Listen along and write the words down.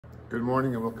Good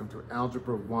morning and welcome to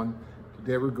Algebra 1.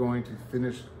 Today we're going to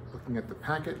finish looking at the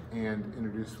packet and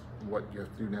introduce what you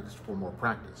have to do next for more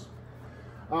practice.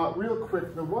 Real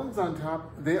quick, the ones on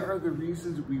top, they are the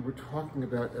reasons we were talking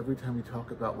about every time we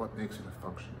talk about what makes it a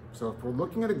function. So if we're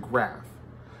looking at a graph,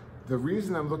 the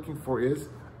reason I'm looking for is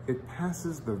it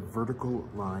passes the vertical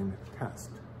line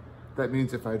test. That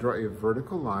means if I draw a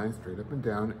vertical line straight up and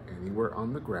down anywhere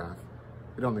on the graph,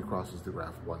 it only crosses the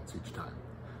graph once each time.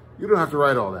 You don't have to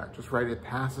write all that, just write it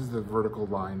passes the vertical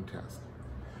line test.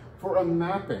 For a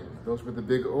mapping, those were the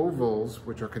big ovals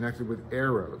which are connected with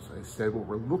arrows. I said what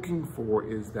we're looking for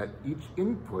is that each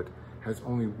input has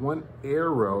only one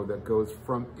arrow that goes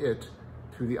from it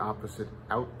to the opposite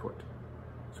output.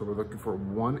 So we're looking for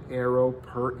one arrow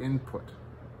per input.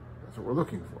 That's what we're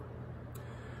looking for.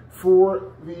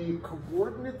 For the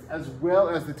coordinates as well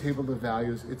as the table of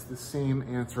values, it's the same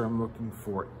answer I'm looking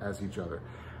for as each other.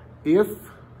 If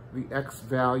the x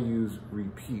values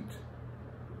repeat,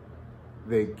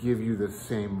 they give you the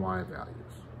same y values.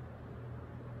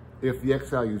 If the x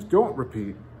values don't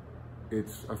repeat,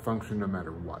 it's a function no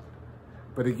matter what.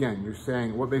 But again, you're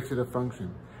saying, what makes it a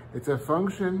function? It's a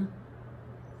function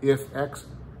if x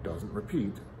doesn't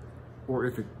repeat, or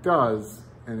if it does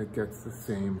and it gets the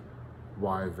same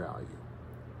y value.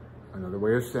 Another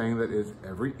way of saying that is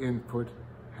every input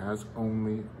has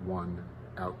only one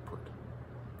output.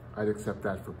 I'd accept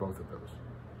that for both of those.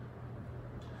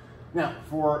 Now,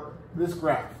 for this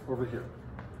graph over here,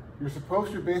 you're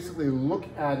supposed to basically look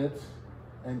at it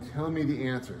and tell me the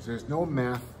answers. There's no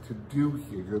math to do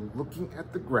here. You're looking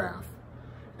at the graph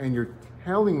and you're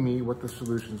telling me what the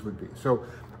solutions would be. So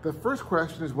the first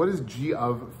question is, what is g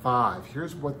of 5?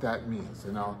 Here's what that means,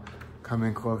 and I'll come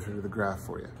in closer to the graph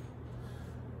for you.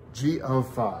 G of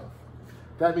 5.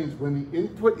 That means when the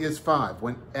input is 5,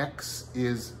 when x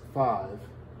is 5,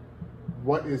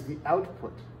 what is the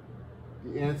output?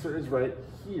 The answer is right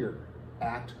here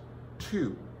at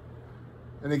 2.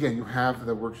 And again, you have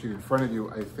the worksheet in front of you,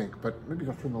 I think, but maybe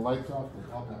I'll turn the lights off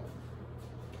to help out.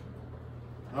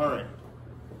 All right.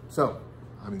 So,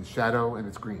 I'm in shadow and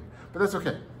it's green, but that's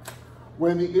okay.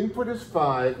 When the input is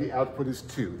 5, the output is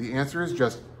 2. The answer is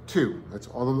just 2. That's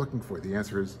all I'm looking for. The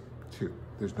answer is 2.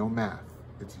 There's no math.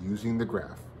 It's using the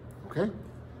graph, okay?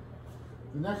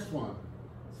 The next one.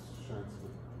 Let's shine some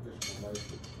additional light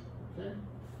here, okay?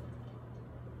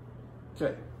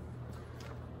 Okay.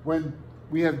 When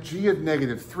we have g of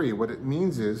 -3, what it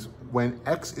means is when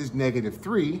x is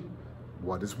 -3,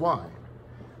 what is y?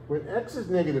 When x is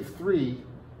 -3,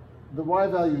 the y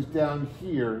value is down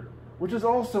here, which is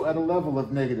also at a level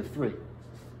of -3.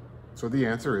 So the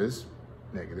answer is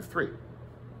 -3.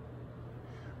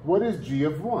 What is g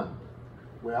of 1?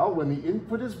 Well, when the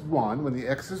input is 1, when the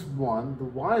x is 1, the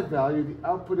y value, the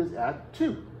output is at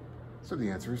 2. So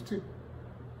the answer is 2.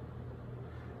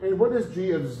 And what is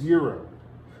g of 0?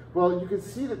 Well, you can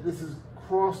see that this is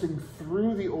crossing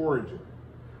through the origin.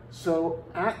 So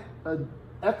at an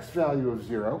x value of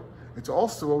 0, it's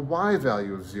also a y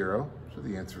value of 0, so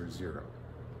the answer is 0.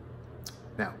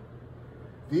 Now,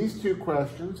 these two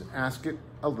questions ask it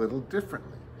a little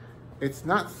differently. It's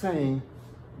not saying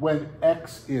when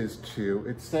x is 2,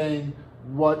 it's saying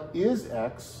what is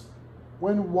x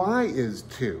when y is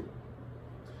 2.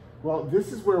 Well,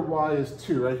 this is where y is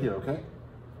 2 right here, okay?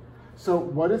 So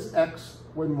what is x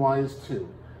when y is 2?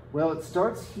 Well, it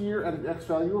starts here at an x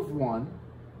value of 1,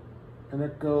 and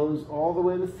it goes all the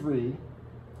way to 3,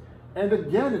 and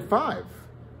again at 5.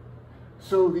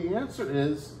 So the answer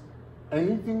is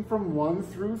anything from 1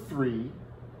 through 3,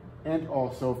 and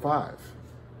also 5.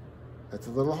 That's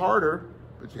a little harder,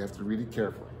 but you have to read it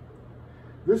carefully.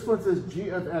 This one says g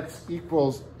of x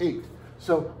equals 8.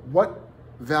 So what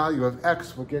value of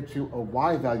x will get you a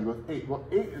y value of 8? Well,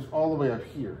 8 is all the way up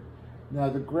here. Now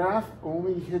the graph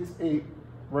only hits 8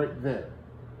 right there,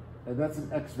 and that's an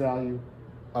x value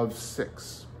of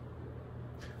 6.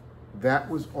 That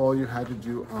was all you had to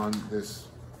do on this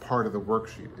part of the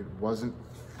worksheet. It wasn't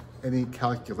any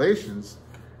calculations,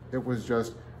 it was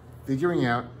just figuring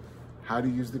out how to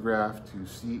use the graph to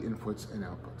see inputs and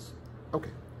outputs.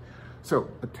 Okay, so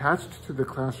attached to the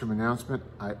classroom announcement,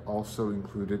 I also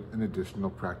included an additional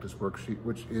practice worksheet,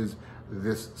 which is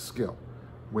this skill,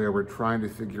 where we're trying to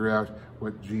figure out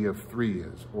what g of 3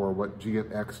 is, or what g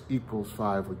of x equals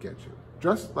 5 would get you,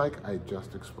 just like I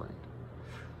just explained.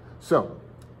 So,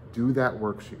 do that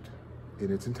worksheet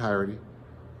in its entirety,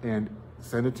 and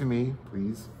send it to me,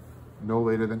 please, no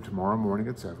later than tomorrow morning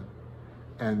at 7,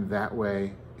 and that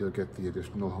way you'll get the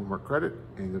additional homework credit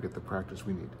and you'll get the practice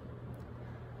we need.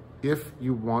 If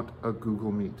you want a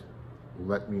Google Meet,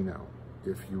 let me know.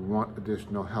 If you want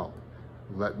additional help,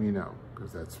 let me know,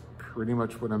 because that's pretty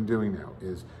much what I'm doing now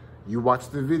is you watch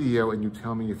the video and you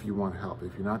tell me if you want help.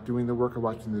 If you're not doing the work of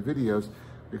watching the videos,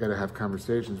 we got to have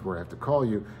conversations where I have to call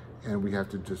you and we have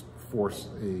to just force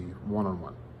a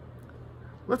one-on-one.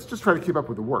 Let's just try to keep up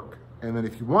with the work. And then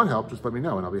if you want help, just let me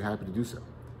know and I'll be happy to do so.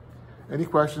 Any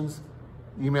questions,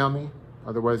 email me.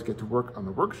 Otherwise, get to work on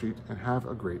the worksheet and have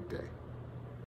a great day.